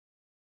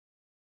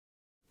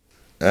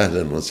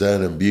أهلا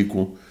وسهلا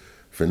بيكم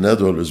في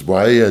الندوة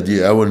الأسبوعية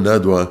دي. أول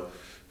ندوة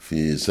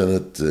في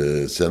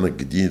سنة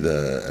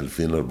جديدة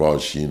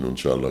 2024، وإن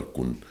شاء الله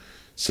تكون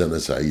سنة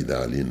سعيدة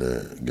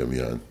علينا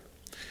جميعا.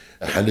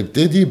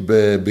 هنبتدي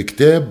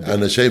بكتاب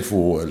أنا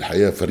شايفه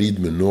الحقيقة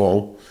فريد من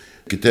نوعه،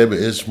 كتاب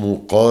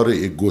اسمه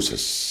قارئ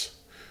الجثث.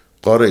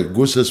 قارئ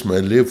الجثث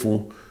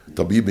مؤلفه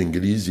طبيب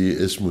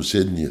إنجليزي اسمه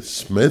سيدني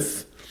سميث.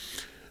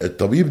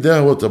 الطبيب ده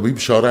هو طبيب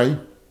شرعي،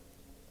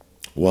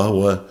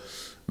 وهو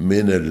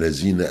من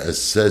الذين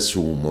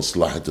أسسوا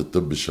مصلحة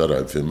الطب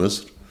الشرعي في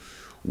مصر،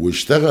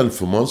 واشتغل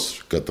في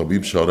مصر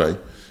كطبيب شرعي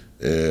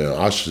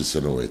 10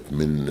 سنوات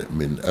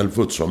من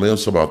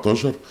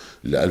 1917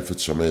 ل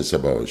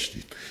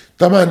 1927.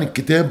 طبعا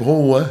الكتاب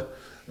هو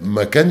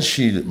ما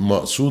كانش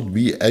مقصود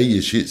بيه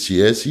أي شيء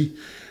سياسي.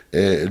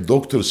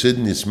 الدكتور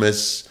سيدني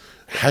سميث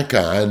حكى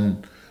عن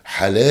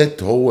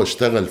حالات هو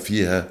اشتغل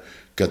فيها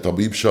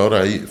كطبيب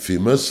شرعي في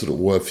مصر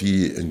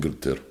وفي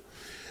انجلترا.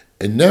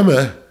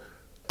 انما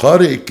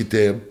قارئ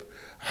الكتاب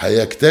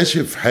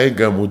هيكتشف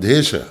حاجة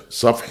مدهشة.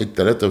 صفحة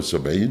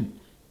 73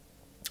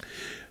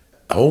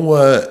 هو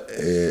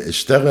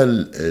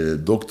اشتغل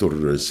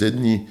دكتور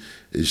سيدني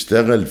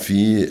اشتغل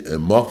في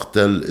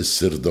مقتل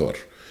السردار.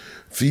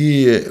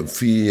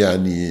 في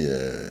يعني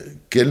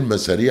كلمة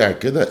سريعة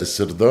كده،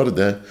 السردار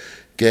ده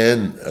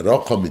كان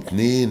رقم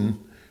 2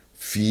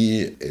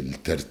 في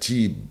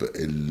الترتيب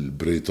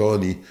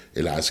البريطاني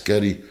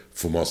العسكري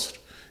في مصر.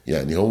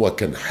 يعني هو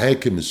كان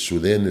حاكم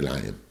السودان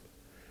العام،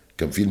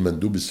 كان في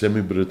المندوب السامي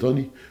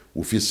البريطاني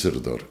وفي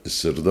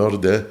السردار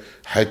ده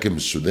حاكم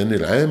السودان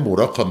العام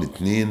ورقم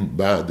 2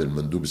 بعد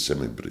المندوب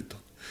السامي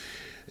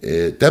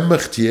البريطاني. تم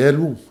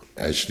اغتياله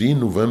 20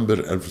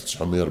 نوفمبر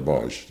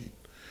 1924،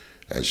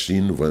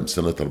 20 نوفمبر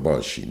سنة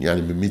 24،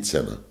 يعني من 100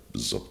 سنة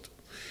بالظبط.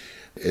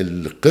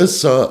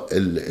 القصة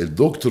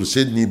الدكتور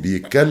سيدني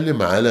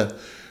بيتكلم على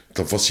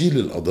تفاصيل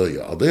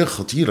القضية. قضية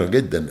خطيرة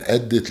جدا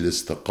أدت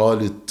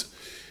لاستقالة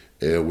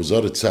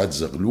وزارة سعد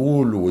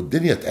زغلول،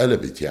 والدنيا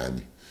اتقلبت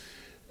يعني.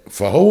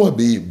 فهو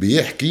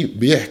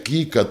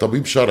بيحكي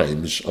كطبيب شرعي،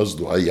 مش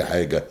قصده أي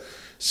حاجة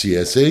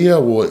سياسية.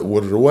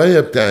 والرواية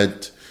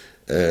بتاعت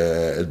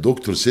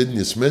الدكتور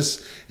سيدني سميث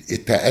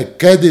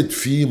تأكدت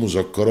في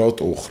مذكرات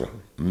أخرى.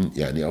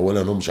 يعني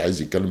أولا هو مش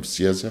عايز يتكلم في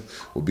السياسة،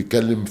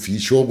 وبيتكلم في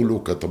شغله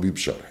كطبيب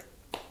شرعي.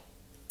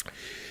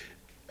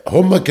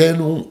 هم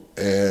كانوا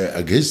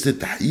أجهزة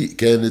التحقيق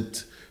كانت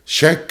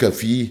شاكة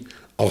في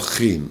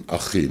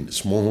أخين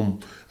اسمهم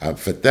عبد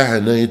الفتاح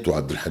عنايت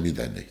وعبد الحميد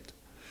عنايت،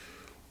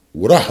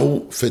 وراحوا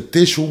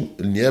فتشوا.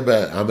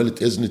 النيابة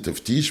عملت إذن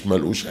تفتيش، ما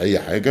لقوش أي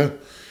حاجة.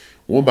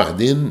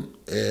 وبعدين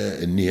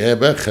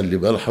النيابة، خلي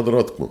بال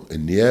حضراتكم،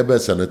 النيابة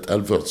سنة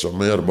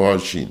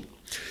 1924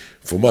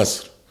 في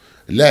مصر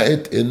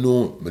لقت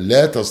انه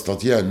لا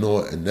تستطيع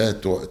انها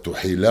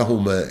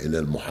تحيلهما الى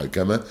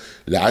المحاكمة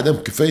لعدم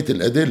كفاية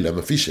الادلة،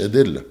 مفيش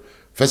ادلة،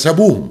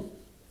 فسابوهم.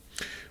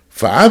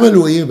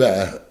 فعملوا ايه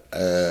بقى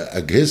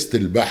اجهزة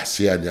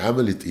البحث؟ يعني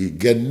عملت ايه؟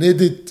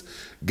 جندت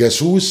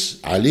جاسوس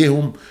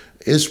عليهم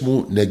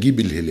اسمه نجيب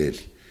الهلالي.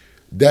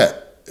 ده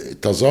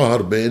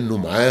تظاهر بانه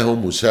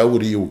معاهم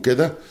وثوري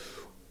وكده،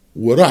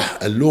 وراح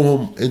قال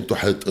لهم انتوا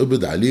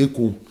هيتقبض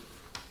عليكم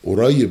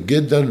قريب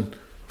جدا،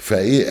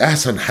 فايه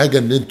احسن حاجة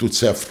ان انتوا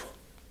تسافروا.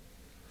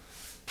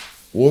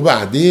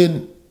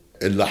 وبعدين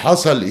اللي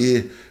حصل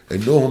ايه؟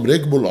 انهم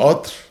ركبوا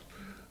القطر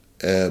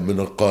من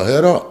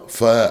القاهرة،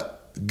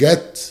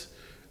 فجت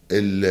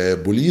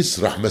البوليس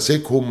راح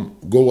ماسكهم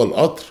جوه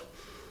القطر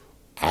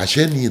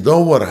عشان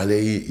يدور على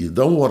ايه؟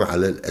 يدور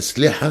على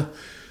الاسلحة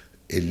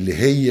اللي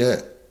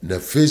هي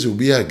نفذوا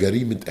بيها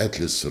جريمة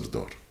قتل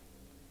السردار.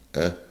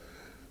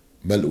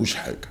 ما لقوش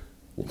حاجة.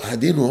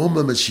 وبعدين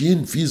وهم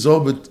ماشيين في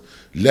ضابط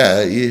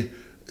لقى ايه؟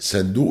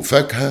 صندوق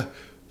فاكهة،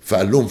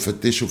 فقال لهم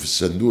فتشوا في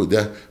الصندوق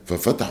ده.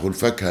 ففتحوا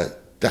الفاكهة،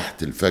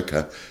 تحت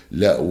الفاكهة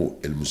لقوا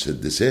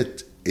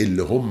المسدسات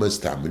اللي هم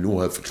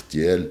استعملوها في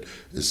اغتيال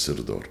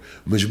السردار.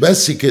 مش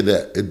بس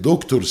كده،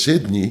 الدكتور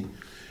سيدني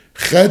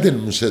خد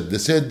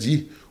المسدسات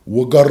دي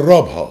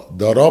وجربها،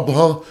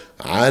 ضربها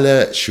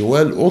على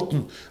شوال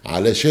قطن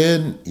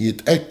علشان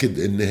يتأكد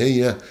ان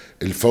هي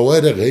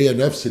الفوارغ هي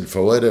نفس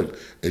الفوارغ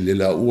اللي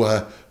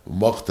لقوها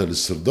مقتل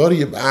السردار.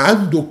 يبقى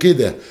عنده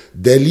كده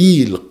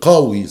دليل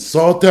قوي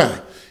ساطع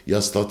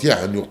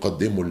يستطيع ان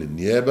يقدمه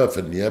للنيابة،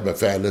 فالنيابة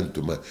فعلا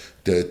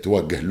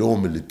توجه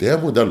لهم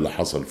الاتهام. وده اللي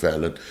حصل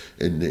فعلا،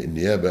 ان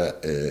النيابة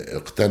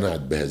اقتنعت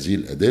بهذه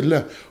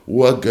الادلة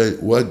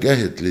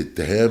ووجهت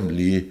الاتهام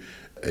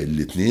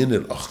الاثنين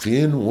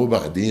الاخين.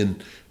 وبعدين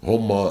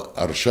هم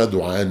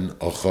ارشدوا عن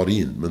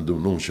اخرين من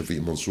ضمنهم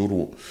شفيق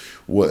منصور،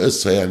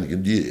 وقصة يعني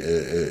دي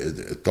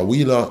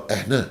طويلة.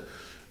 احنا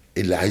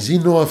اللي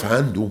عايزين نقف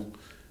عنده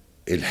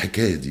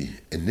الحكاية دي،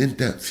 ان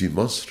انت في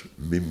مصر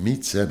من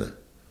 100 سنة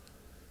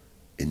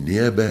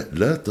النيابة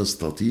لا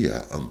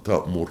تستطيع ان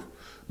تأمر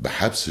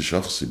بحبس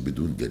شخص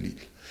بدون دليل،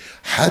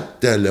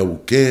 حتى لو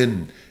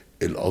كان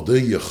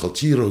القضية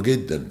خطيرة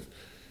جدا،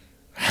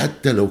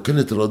 حتى لو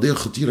كانت القضية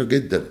خطيرة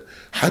جدا،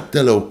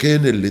 حتى لو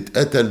كان اللي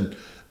اتقتل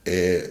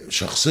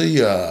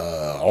شخصية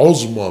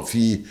عظمى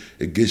في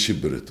الجيش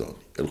البريطاني.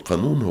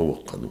 القانون هو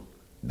القانون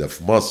ده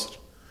في مصر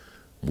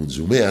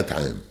منذ 100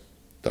 عام.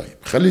 طيب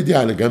خلي دي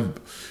على جنب،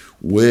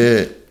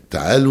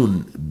 وتعالوا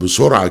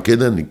بسرعة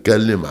كده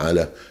نتكلم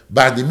على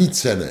بعد 100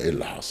 سنة ايه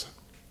اللي حصل.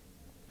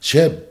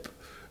 شاب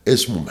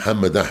اسمه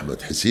محمد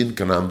أحمد حسين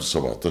كان عنده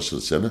 17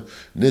 سنة،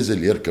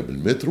 نزل يركب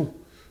المترو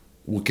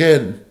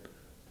وكان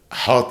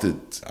حاطط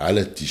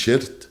على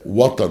التيشيرت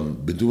وطن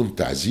بدون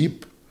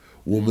تعذيب،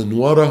 ومن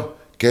ورا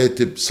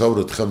كاتب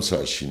ثورة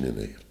 25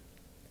 يناير.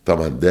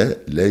 طبعا ده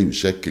لا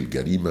يشكل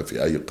جريمة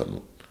في أي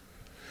قانون.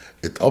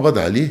 اتقبض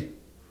عليه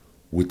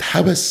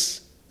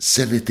واتحبس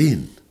 2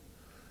 سنين،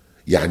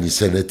 يعني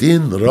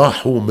 2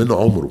 راحوا من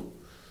عمره.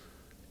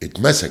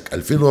 اتمسك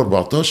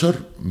 2014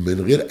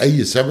 من غير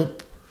أي سبب،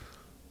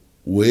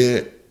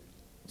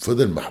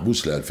 وفضل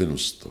محبوس ل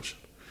 2016.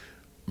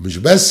 مش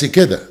بس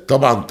كده،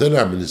 طبعا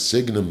طلع من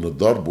السجن من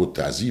الضرب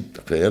والتعذيب،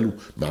 تخيلوا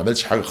ما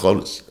عملش حاجة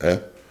خالص.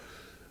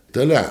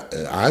 طلع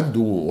عنده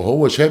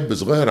وهو شاب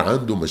صغير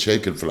عنده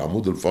مشاكل في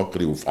العمود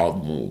الفقري وفي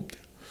عظمه وبتاع.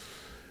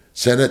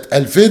 سنة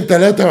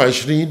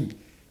 2023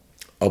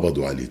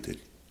 قبضوا عليه تاني.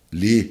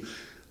 ليه؟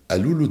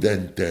 قالوا له ده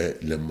انت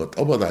لما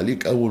اتقبض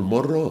عليك اول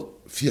مرة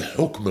في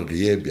حكم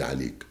غيابي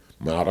عليك،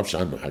 ما يعرفش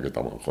عنه حاجة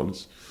طبعا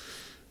خالص.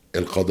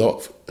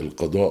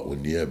 القضاء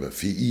والنيابة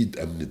في ايد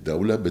امن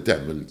الدولة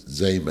بتعمل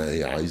زي ما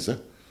هي عايزة،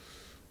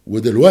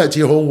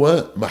 ودلوقتي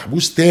هو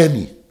محبوس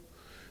تاني.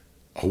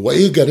 هو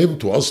ايه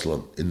جريمته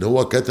اصلا؟ ان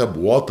هو كتب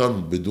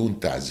وطن بدون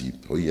تعذيب.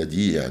 هي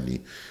دي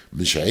يعني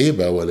مش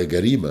عيبة ولا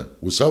جريمة،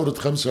 وثورة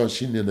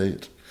 25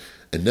 يناير.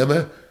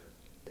 انما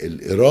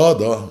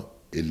الارادة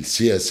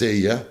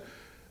السياسية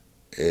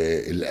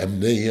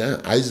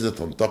الامنية عايزة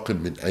تنتقم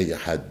من اي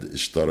حد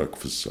اشترك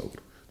في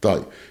الثورة.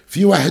 طيب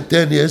في واحد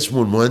تاني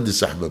اسمه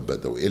المهندس احمد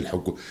بدوي. ايه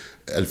الحكم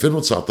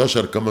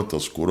 2019 كما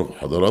تذكروا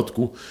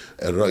حضراتكم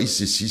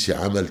الرئيس السيسي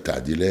عمل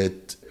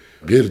تعديلات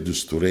غير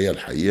دستورية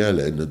الحقيقة،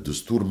 لأن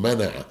الدستور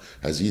منع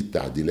هذه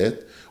التعديلات،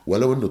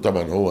 ولو أنه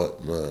طبعا هو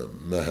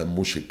ما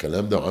هموش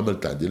الكلام ده، وعمل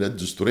تعديلات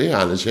دستورية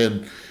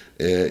علشان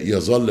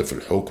يظل في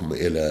الحكم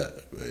إلى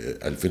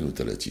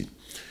 2030.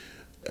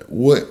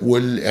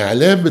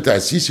 والإعلام بتاع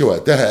السيسي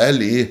وقتها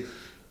قال إيه؟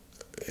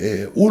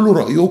 قولوا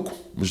رأيكم،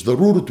 مش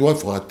ضروري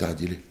توافقوا على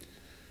التعديلات.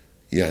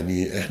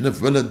 يعني احنا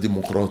في بلد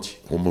ديمقراطي،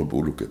 هم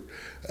بيقولوا كده.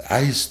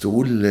 عايز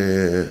تقول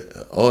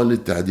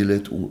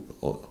للتعديلات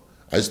قول،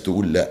 عايز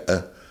تقول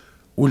لا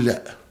قول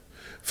لا.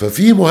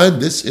 ففي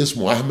مهندس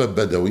اسمه احمد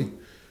بدوي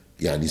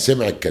يعني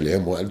سمع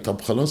الكلام وقال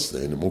طب خلاص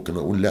يعني ممكن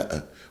اقول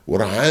لا،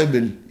 وراح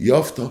عامل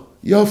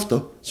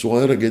يافطه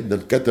صغيره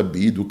جدا كتب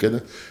بايده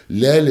كده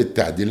لا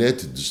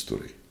للتعديلات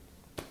الدستوريه.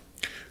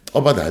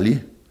 اتقبض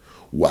عليه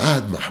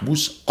وقعد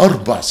محبوس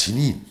 4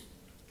 سنين.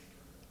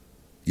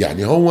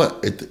 يعني هو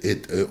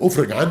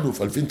افرج عنه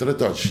في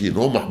 2023،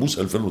 هو محبوس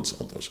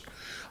 2019.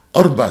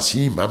 4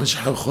 سنين ما عملش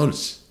حاجه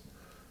خالص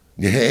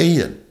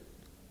نهائيا.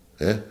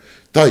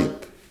 طيب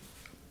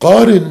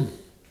قارن،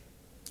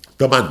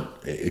 طبعا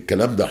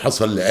الكلام ده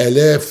حصل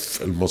لآلاف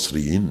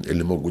المصريين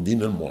اللي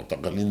موجودين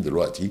المعتقلين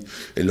دلوقتي،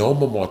 اللي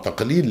هم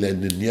معتقلين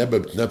لأن النيابة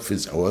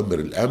بتنفذ أوامر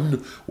الأمن،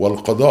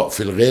 والقضاء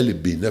في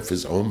الغالب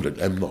بينفذ أوامر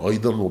الأمن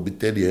أيضا،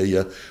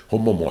 وبالتالي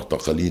هم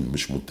معتقلين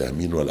مش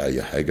متهمين ولا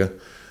أي حاجة.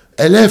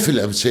 آلاف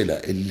الأمثلة.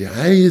 اللي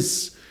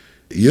عايز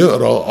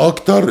يقرأ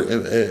أكتر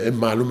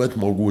المعلومات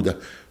موجودة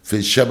في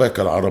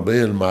الشبكة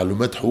العربية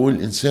لمعلومات حقوق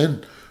الإنسان،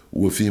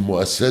 وفي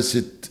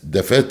مؤسسة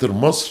دفاتر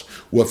مصر،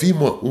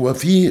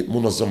 وفي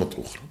منظمات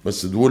أخرى،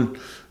 بس دول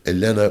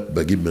اللي أنا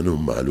بجيب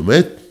منهم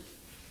معلومات.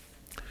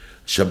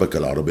 الشبكة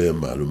العربية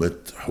لمعلومات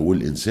حقوق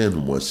الإنسان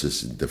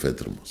ومؤسسة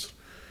دفاتر مصر.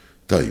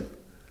 طيب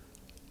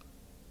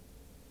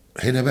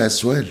هنا بقى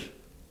السؤال،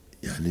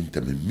 يعني أنت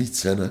من 100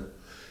 سنة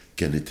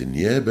كانت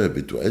النيابة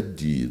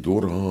بتؤدي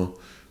دورها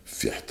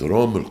في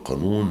احترام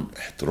القانون،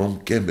 احترام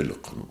كامل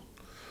للقانون،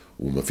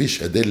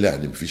 ومفيش أدلة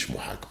يعني مفيش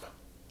محاكمة.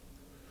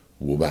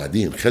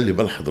 وبعدين خلي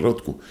بال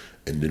حضراتكم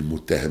ان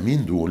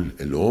المتهمين دول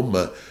اللي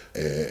هم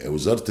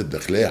وزارة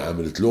الداخلية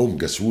عملت لهم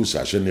جاسوس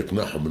عشان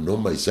يقنعهم ان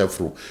هم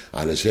يسافروا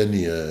علشان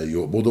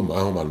يقبضوا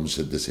معاهم على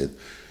المسدسات،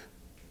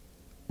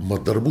 ما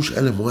ضربوش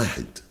قلم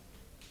واحد.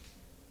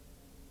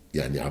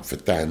 يعني عبد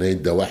الفتاح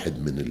عنايد ده واحد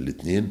من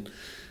الاثنين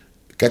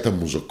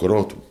كتب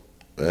مذكراته،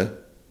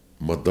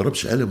 ما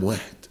ضربش قلم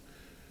واحد.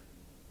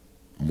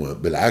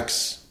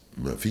 بالعكس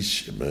ما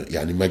فيش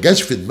يعني ما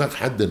جاش في دماغ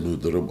حد انه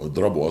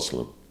يضربه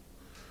اصلا.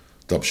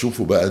 طب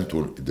شوفوا بقى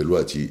انتوا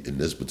دلوقتي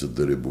الناس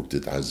بتتضرب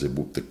وبتتعذب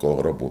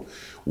وبتتكهرب،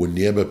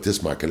 والنيابة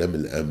بتسمع كلام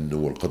الأمن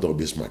والقضاء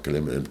بيسمع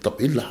كلام الأمن. طب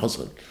ايه اللي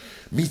حصل؟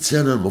 100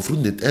 سنة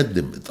المفروض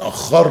نتقدم،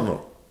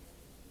 اتأخرنا.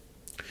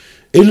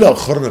 ايه اللي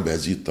أخرنا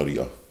بهذه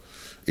الطريقة؟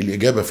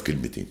 الإجابة في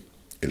كلمتين: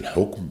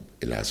 الحكم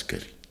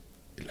العسكري.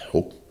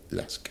 الحكم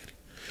العسكري.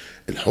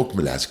 الحكم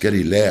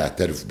العسكري لا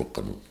يعترف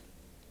بالقانون.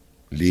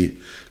 ليه؟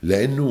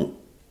 لأنه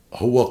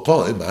هو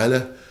قائم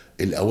على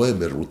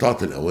الأوامر وطاعة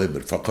الأوامر.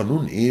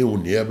 فقانون إيه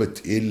والنيابة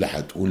إيه اللي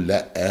هتقول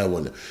لأ؟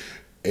 ولا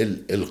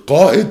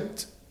القائد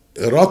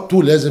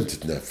إرادته لازم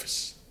تتنفذ.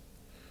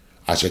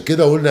 عشان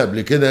كده قلنا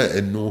قبل كده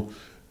إنه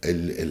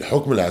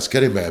الحكم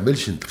العسكري ما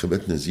يعملش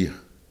انتخابات نزيهة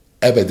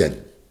أبدا.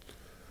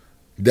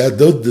 ده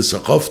ضد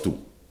ثقافته.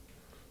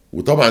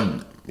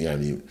 وطبعا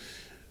يعني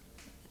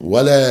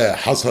ولا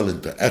حصل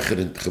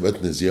اخر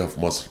انتخابات نزيهه في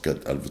مصر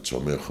كانت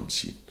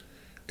 1950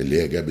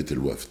 اللي هي جابت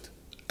الوفد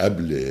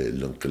قبل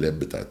الانقلاب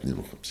بتاع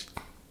 52.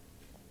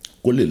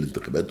 كل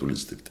الانتخابات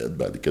والاستفتاءات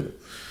بعد كده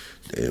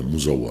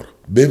مزوره،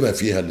 بما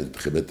فيها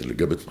الانتخابات اللي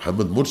جابت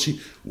محمد مرسي.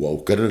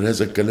 واكرر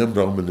هذا الكلام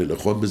رغم ان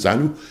الاخوان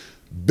بيزعلوا،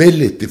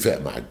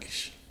 بالاتفاق مع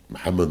الجيش.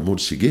 محمد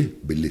مرسي جه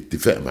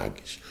بالاتفاق مع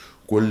الجيش.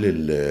 كل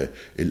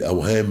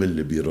الاوهام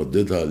اللي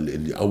بيرددها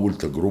ان اول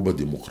تجربه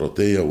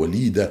ديمقراطيه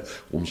وليده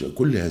ومش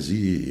كل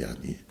هذه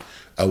يعني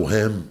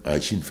اوهام،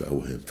 عايشين في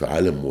اوهام في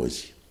عالم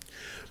موازي.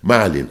 ما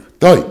علينا.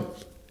 طيب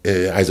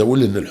عايز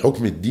اقول ان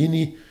الحكم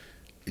الديني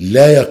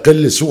لا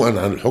يقل سوءا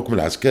عن الحكم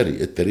العسكري.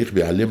 التاريخ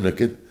بيعلمنا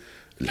كده.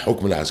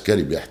 الحكم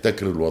العسكري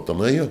بيحتكر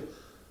الوطنيه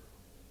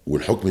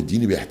والحكم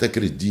الديني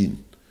بيحتكر الدين.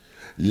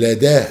 لا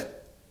ده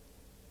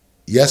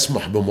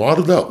يسمح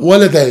بمعارضه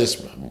ولا ده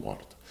يسمح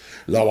بمعارضه.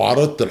 لو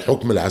عرضت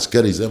الحكم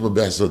العسكري زي ما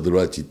بيحصل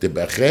دلوقتي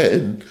تبقى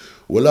خائن،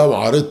 ولو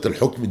عرضت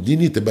الحكم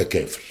الديني تبقى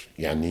كافر.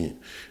 يعني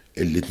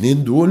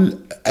الاتنين دول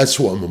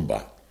أسوأ من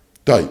بعض.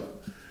 طيب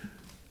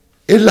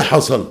ايه اللي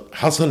حصل؟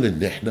 حصل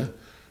ان احنا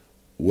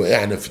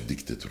وقعنا في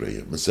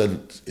الديكتاتورية من سنة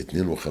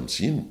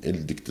 52.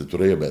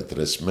 الديكتاتورية بقت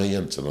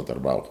رسميا سنة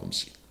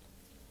 54.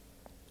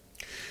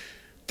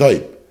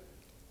 طيب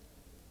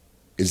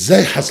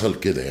ازاي حصل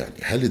كده؟ يعني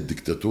هل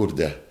الديكتاتور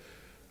ده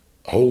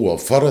هو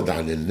فرض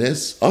على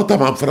الناس؟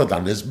 طبعا فرض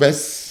على الناس،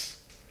 بس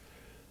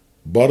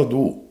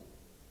برضو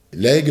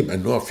لا يجب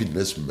ان نعفي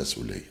الناس من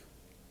المسؤوليه.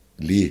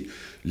 ليه؟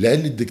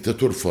 لان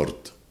الدكتاتور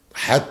فرد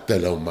حتى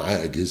لو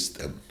معاه اجهزه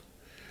امن.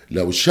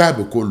 لو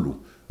الشعب كله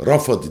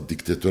رفض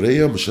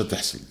الدكتاتوريه مش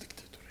هتحصل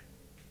الدكتاتوريه.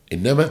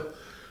 انما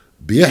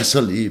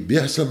بيحصل ايه؟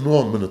 بيحصل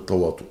نوع من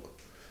التواطؤ.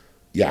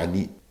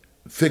 يعني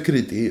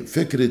فكره ايه؟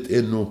 فكره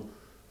انه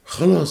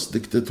خلاص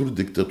دكتاتور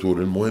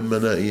دكتاتور، المهم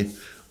انا ايه؟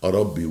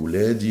 اربي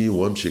ولادي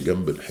وامشي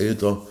جنب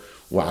الحيطه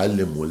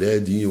واعلم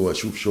ولادي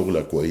واشوف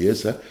شغله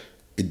كويسه.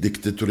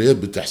 الدكتاتوريات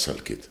بتحصل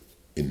كده،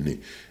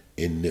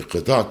 ان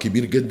قطاع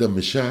كبير جدا من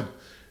الشعب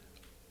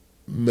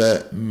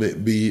ما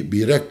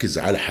بيركز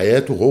على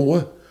حياته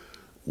هو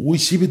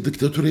ويسيب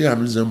الدكتاتور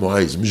يعمل زي ما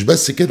عايز. مش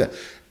بس كده،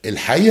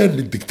 الحقيقه ان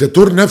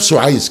الدكتاتور نفسه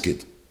عايز كده.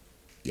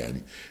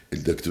 يعني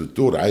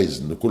الدكتاتور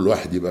عايز ان كل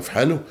واحد يبقى في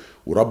حاله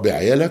وربي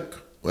عيالك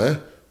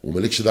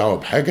ومالكش دعوه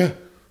بحاجه،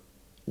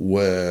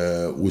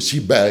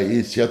 وسيب بقى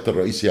ايه سياده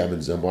الرئيس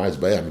يعمل زي ما عايز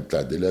بقى، يعمل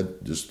تعديلات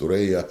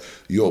دستوريه،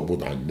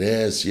 يقبض على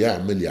الناس،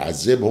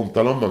 يعذبهم،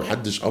 طالما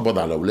محدش قبض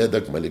على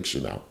اولادك مالكش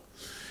دعوه.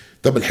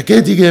 طب الحكايه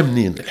دي جايه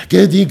منين؟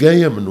 الحكايه دي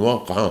جايه من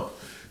واقعه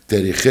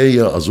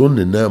تاريخيه اظن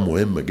انها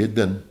مهمه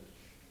جدا.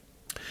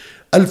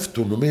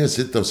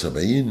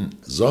 1876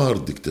 ظهر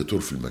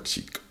ديكتاتور في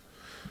المكسيك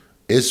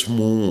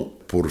اسمه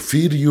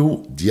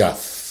بورفيريو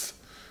دياث.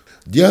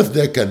 دياث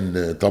ده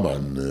كان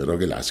طبعا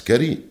راجل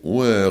عسكري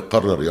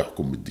وقرر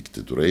يحكم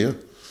بالديكتاتورية،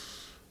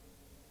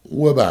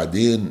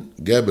 وبعدين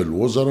جاب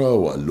الوزراء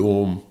وقال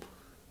لهم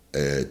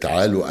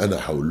تعالوا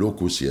انا هقول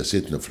لكم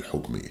سياستنا في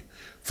الحكم ايه.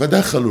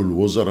 فدخلوا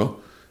الوزراء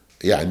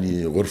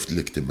يعني غرفة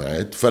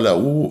الاجتماعات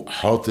فلقوه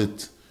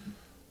حاطط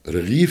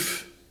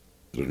رغيف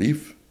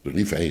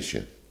عيش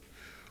يعني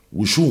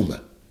وشومة.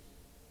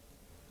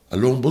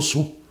 قال لهم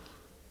بصوا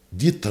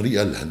دي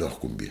الطريقة اللي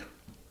هنحكم بيها.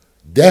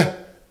 ده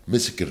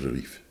مسك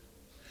الرغيف،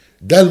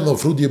 ده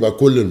المفروض يبقى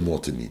كل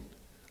المواطنين،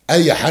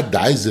 اي حد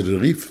عايز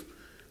الرغيف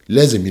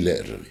لازم يلاقي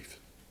الرغيف.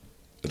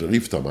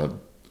 الرغيف طبعا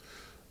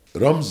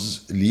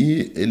رمز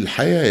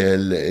للحياة،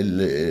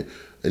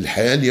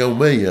 الحياة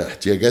اليومية،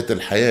 احتياجات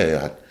الحياة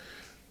يعني.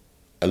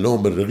 قال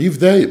لهم الرغيف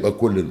ده يبقى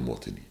كل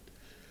المواطنين،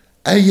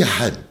 اي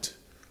حد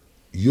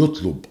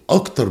يطلب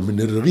اكتر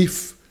من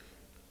الرغيف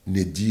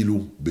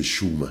نديله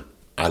بالشومة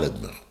على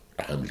دماغه.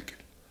 عامل كده.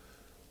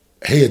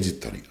 هي دي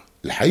الطريقة.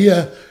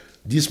 الحقيقة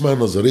دي اسمها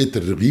نظرية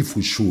الرغيف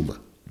والشومة،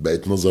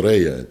 بقت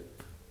نظرية يعني.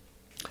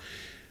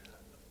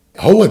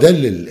 هو ده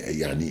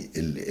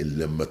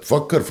اللي لما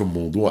تفكر في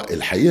الموضوع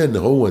الحقيقة ان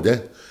هو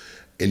ده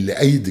اللي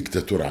اي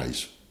ديكتاتور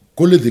عايزه.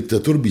 كل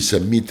ديكتاتور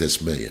بيسميه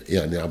تسمية.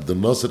 يعني عبد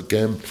الناصر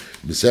كان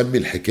مسمي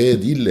الحكاية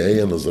دي اللي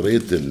هي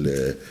نظرية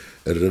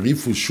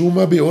الرغيف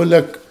والشومة، بيقول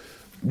لك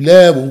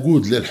لا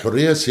وجود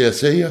للحرية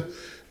السياسية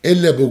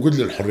الا بوجود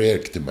للحرية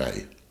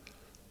الاجتماعية.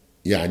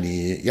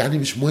 يعني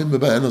مش مهم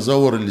بقى انا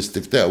ازور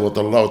الاستفتاء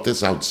واطلعه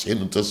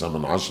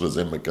 99.9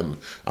 زي ما كان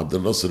عبد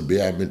الناصر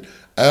بيعمل،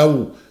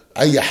 او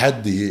اي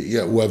حد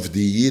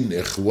وفديين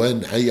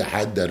اخوان اي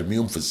حد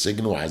ارميهم في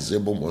السجن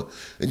واعذبهم.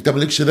 انت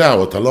مالكش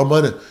دعوه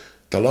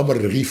طالما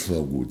الرغيف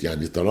موجود.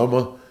 يعني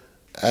طالما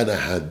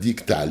انا هديك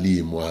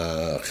تعليم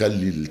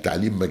وهخلي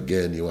التعليم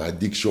مجاني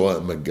وهديك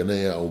شقق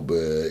مجانيه او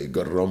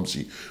بايجار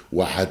رمزي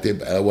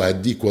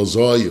وهديك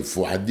وظايف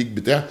وهديك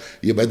بتاع،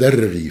 يبقى ده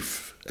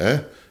الرغيف.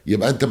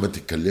 يبقى انت ما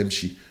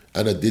تتكلمش،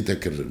 انا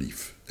اديتك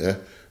الرغيف.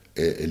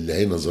 اللي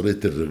هي نظريه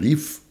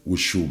الرغيف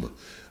والشومه.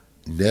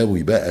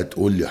 ناوي بقى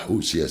تقول لي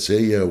حقوق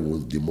سياسيه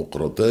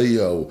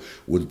وديمقراطيه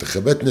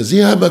وانتخابات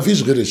نزيهه؟ ما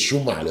فيش غير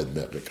الشومه على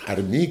دماغك،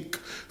 حرميك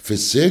في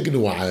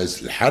السجن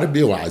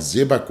الحربي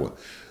وعذبك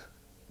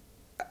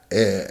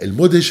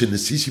المدهش ان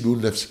السيسي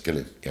بيقول نفس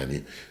الكلام.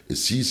 يعني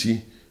السيسي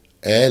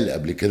قال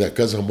قبل كده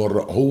كذا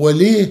مرة، هو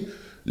ليه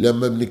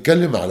لما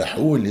بنتكلم على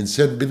حقوق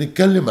الإنسان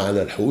بنتكلم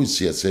على الحقوق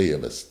السياسية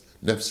بس؟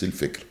 نفس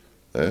الفكرة.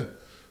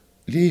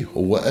 ليه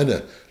هو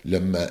أنا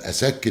لما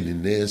أسكن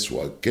الناس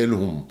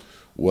وأكلهم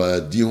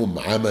وأديهم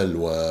عمل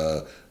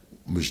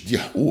ومش دي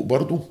حقوق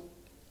برضو؟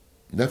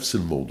 نفس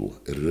الموضوع،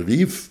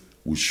 الرغيف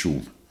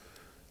والشومة.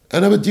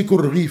 أنا بديكوا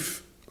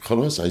الرغيف،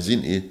 خلاص عايزين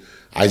إيه؟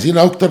 عايزين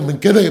أكتر من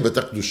كده يبقى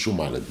تاخدوا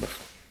الشومة على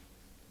دماغكم.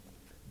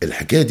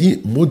 الحكاية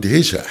دي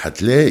مدهشة،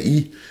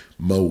 هتلاقي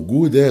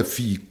موجودة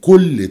في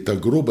كل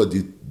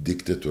تجربة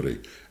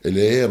ديكتاتورية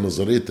اللي هي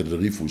نظرية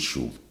الرغيف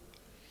والشوم.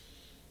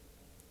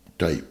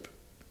 طيب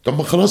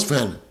ما خلاص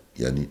فعلا،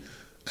 يعني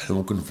احنا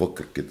ممكن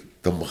نفكر كده،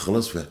 طب ما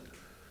خلاص فعلا،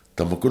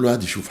 طب ما كل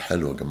واحد يشوف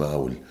حاله يا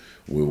جماعة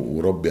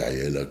وربي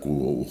عيالك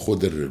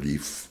وخد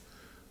الرغيف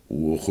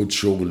وخد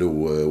شغل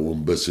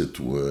وانبسط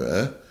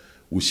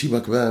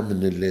وسيبك بقى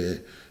من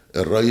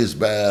الرئيس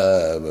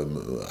بقى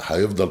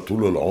هيفضل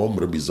طول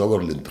العمر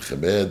بيزور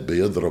الانتخابات،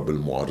 بيضرب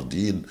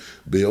المعارضين،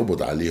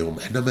 بيقبض عليهم،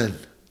 احنا مالنا؟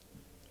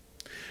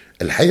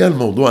 الحقيقة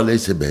الموضوع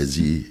ليس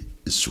بهذه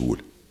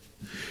السهولة،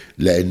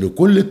 لأن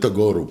كل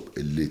التجارب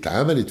اللي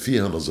اتعملت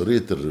فيها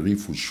نظرية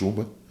الرغيف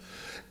والشومة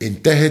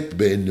انتهت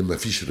بأن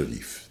مفيش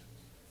رغيف.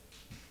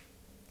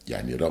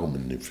 يعني رغم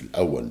ان في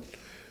الأول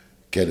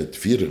كانت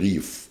في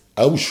رغيف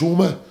أو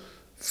شومة،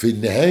 في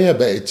النهاية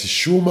بقت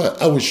الشومة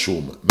أو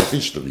الشومة،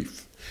 مفيش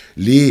رغيف.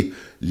 ليه؟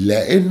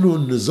 لأنه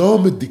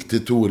النظام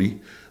الديكتاتوري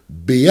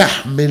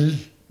بيحمل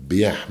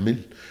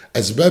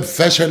أسباب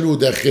فشله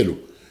داخله.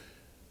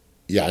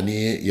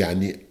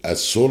 يعني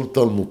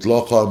السلطة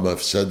المطلقة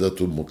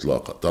مفسدة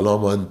مطلقة.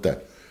 طالما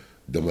أنت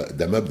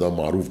ده مبدأ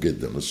معروف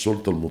جدا،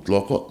 السلطة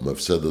المطلقة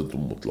مفسدة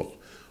مطلقة.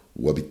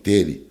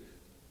 وبالتالي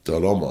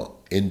طالما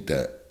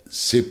أنت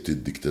سبت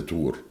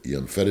الديكتاتور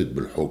ينفرد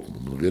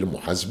بالحكم من غير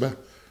محاسبة،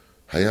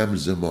 هيعمل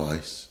زي ما هو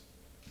عايز،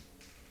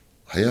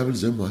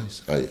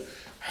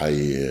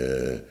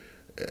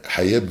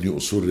 هيبني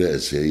قصور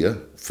رئاسية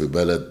في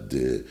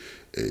بلد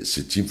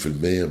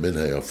 60%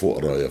 منها يا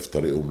فقراء يا في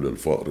طريقهم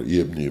للفقر،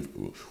 يبني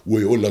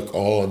ويقول لك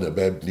انا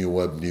ببني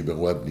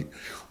وابني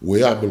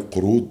ويعمل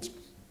قروض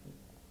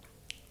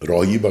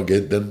رهيبة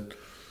جدا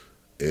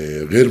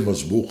غير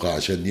مسبوقة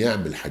عشان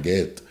يعمل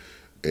حاجات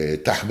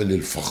تحمل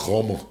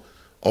الفخامة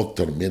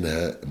اكتر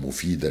منها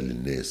مفيدة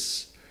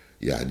للناس.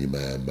 يعني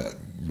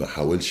ما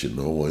حاولش ان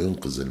هو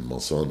ينقذ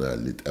المصانع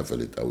اللي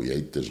اتقفلت او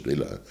يعيد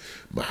تشغيلها،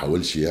 ما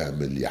حاولش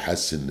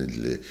يحسن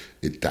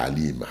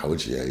التعليم، ما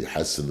حاولش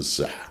يحسن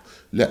الصحة،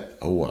 لا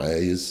هو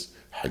عايز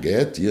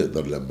حاجات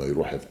يقدر لما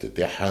يروح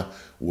يفتتحها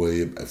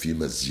ويبقى في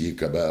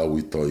مزيكا بقى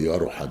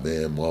ويطيروا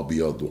حمام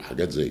ابيض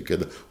وحاجات زي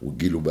كده،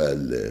 وتجيله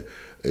بقى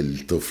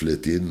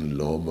الطفلتين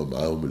اللي هم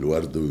معاهم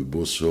الورد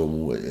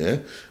ويبوسهم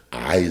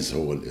عايز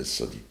هو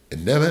القصة دي.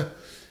 انما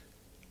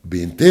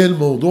بينتهي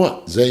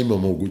الموضوع زي ما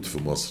موجود في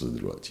مصر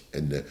دلوقتي،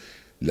 ان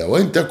لو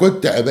انت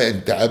كنت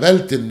انت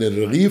قبلت ان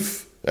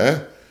الرغيف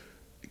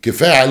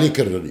كفايه عليك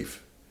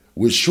الرغيف،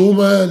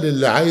 والشومه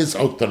للي عايز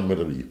اكتر من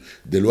الرغيف.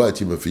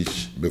 دلوقتي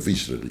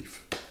مفيش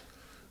رغيف،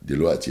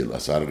 دلوقتي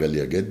الاسعار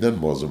غاليه جدا،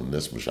 معظم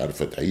الناس مش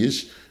عارفه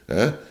تعيش،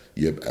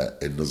 يبقى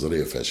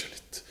النظريه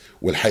فشلت.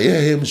 والحقيقه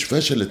هي مش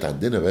فشلت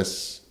عندنا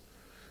بس،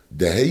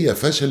 ده هي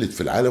فشلت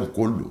في العالم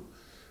كله.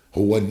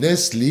 هو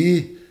الناس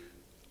ليه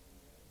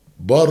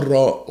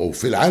بره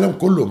وفي العالم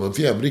كله، من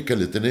في امريكا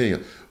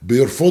اللاتينيه،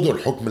 بيرفضوا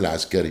الحكم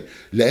العسكري؟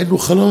 لانه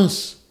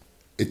خلاص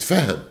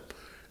اتفهم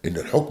ان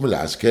الحكم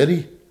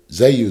العسكري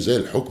زيه زي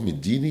الحكم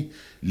الديني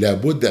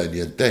لابد ان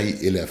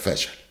ينتهي الى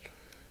فشل،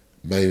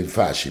 ما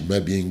ينفعش، ما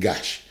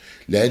بينجحش،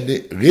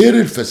 لان غير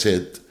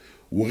الفساد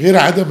وغير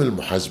عدم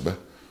المحاسبه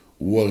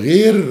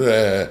وغير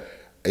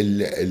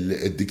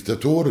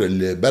الديكتاتور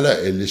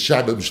اللي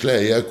الشعب مش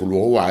لاقي ياكل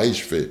وهو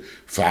عايش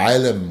في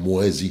عالم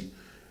موازي،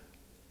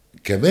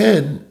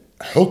 كمان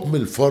حكم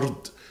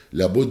الفرد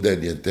لابد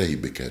ان ينتهي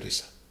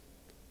بكارثه.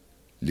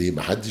 ليه؟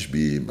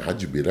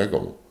 محدش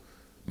بيراجعه،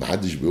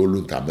 محدش بيقول له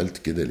انت عملت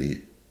كده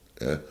ليه.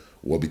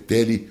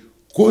 وبالتالي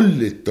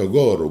كل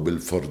التجارب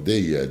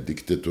الفرديه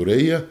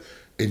الديكتاتوريه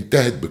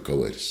انتهت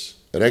بكوارث.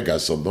 راجع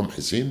صدام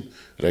حسين،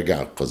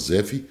 راجع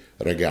القذافي،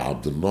 راجع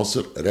عبد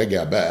الناصر،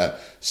 راجع بقى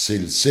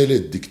سلسله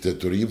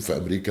ديكتاتوريين في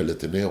امريكا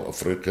اللاتينيه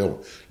وافريقيا،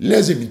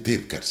 لازم ينتهي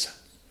بكارثه.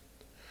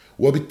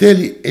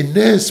 وبالتالي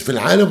الناس في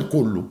العالم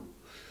كله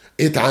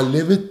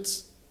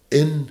اتعلمت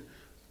ان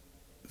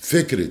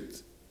فكرة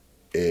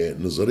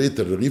نظرية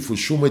الرغيف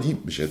والشومة دي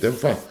مش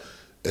هتنفع.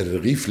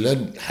 الرغيف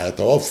لن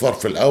هيتوفر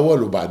في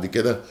الاول، وبعد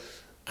كده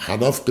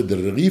هنفقد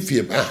الرغيف،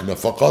 يبقى احنا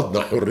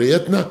فقدنا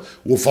حريتنا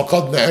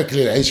وفقدنا اكل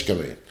العيش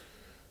كمان.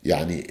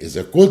 يعني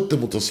اذا كنت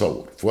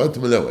متصور في وقت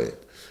من الاوقات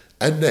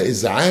ان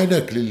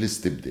اذعانك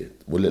للاستبداد،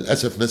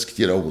 وللاسف ناس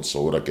كتير قوي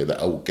متصوره كده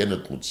او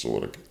كانت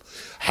متصوره كده،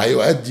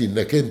 هيؤدي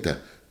انك انت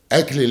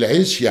اكل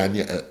العيش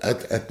يعني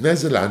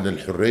اتنازل عن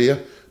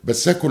الحريه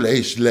بس اكل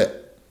عيش. لا،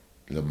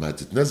 لما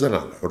هتتنازل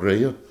عن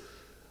الحريه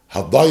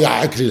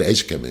هتضيع اكل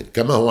العيش كمان،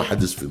 كما هو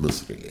حدث في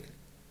مصر الان،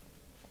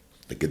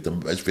 انك انت ما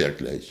بقاش في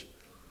اكل عيش.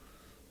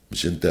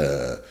 مش انت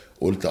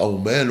قلت او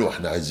ماله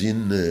احنا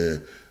عايزين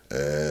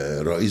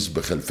رئيس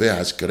بخلفيه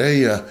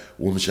عسكريه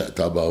ومش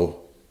طب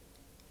اهو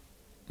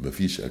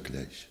مفيش اكل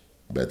عيش،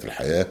 بقت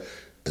الحياه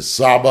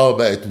الصعبه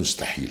بقت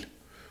مستحيله.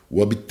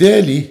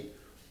 وبالتالي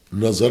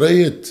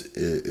نظريه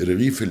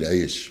رغيف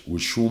العيش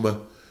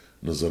والشومه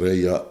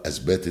نظريه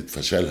اثبتت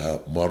فشلها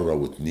مره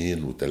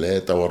واثنين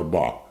وثلاثه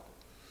واربعه.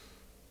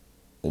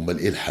 امال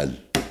ايه الحل؟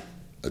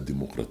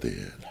 الديمقراطيه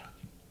هي الحل.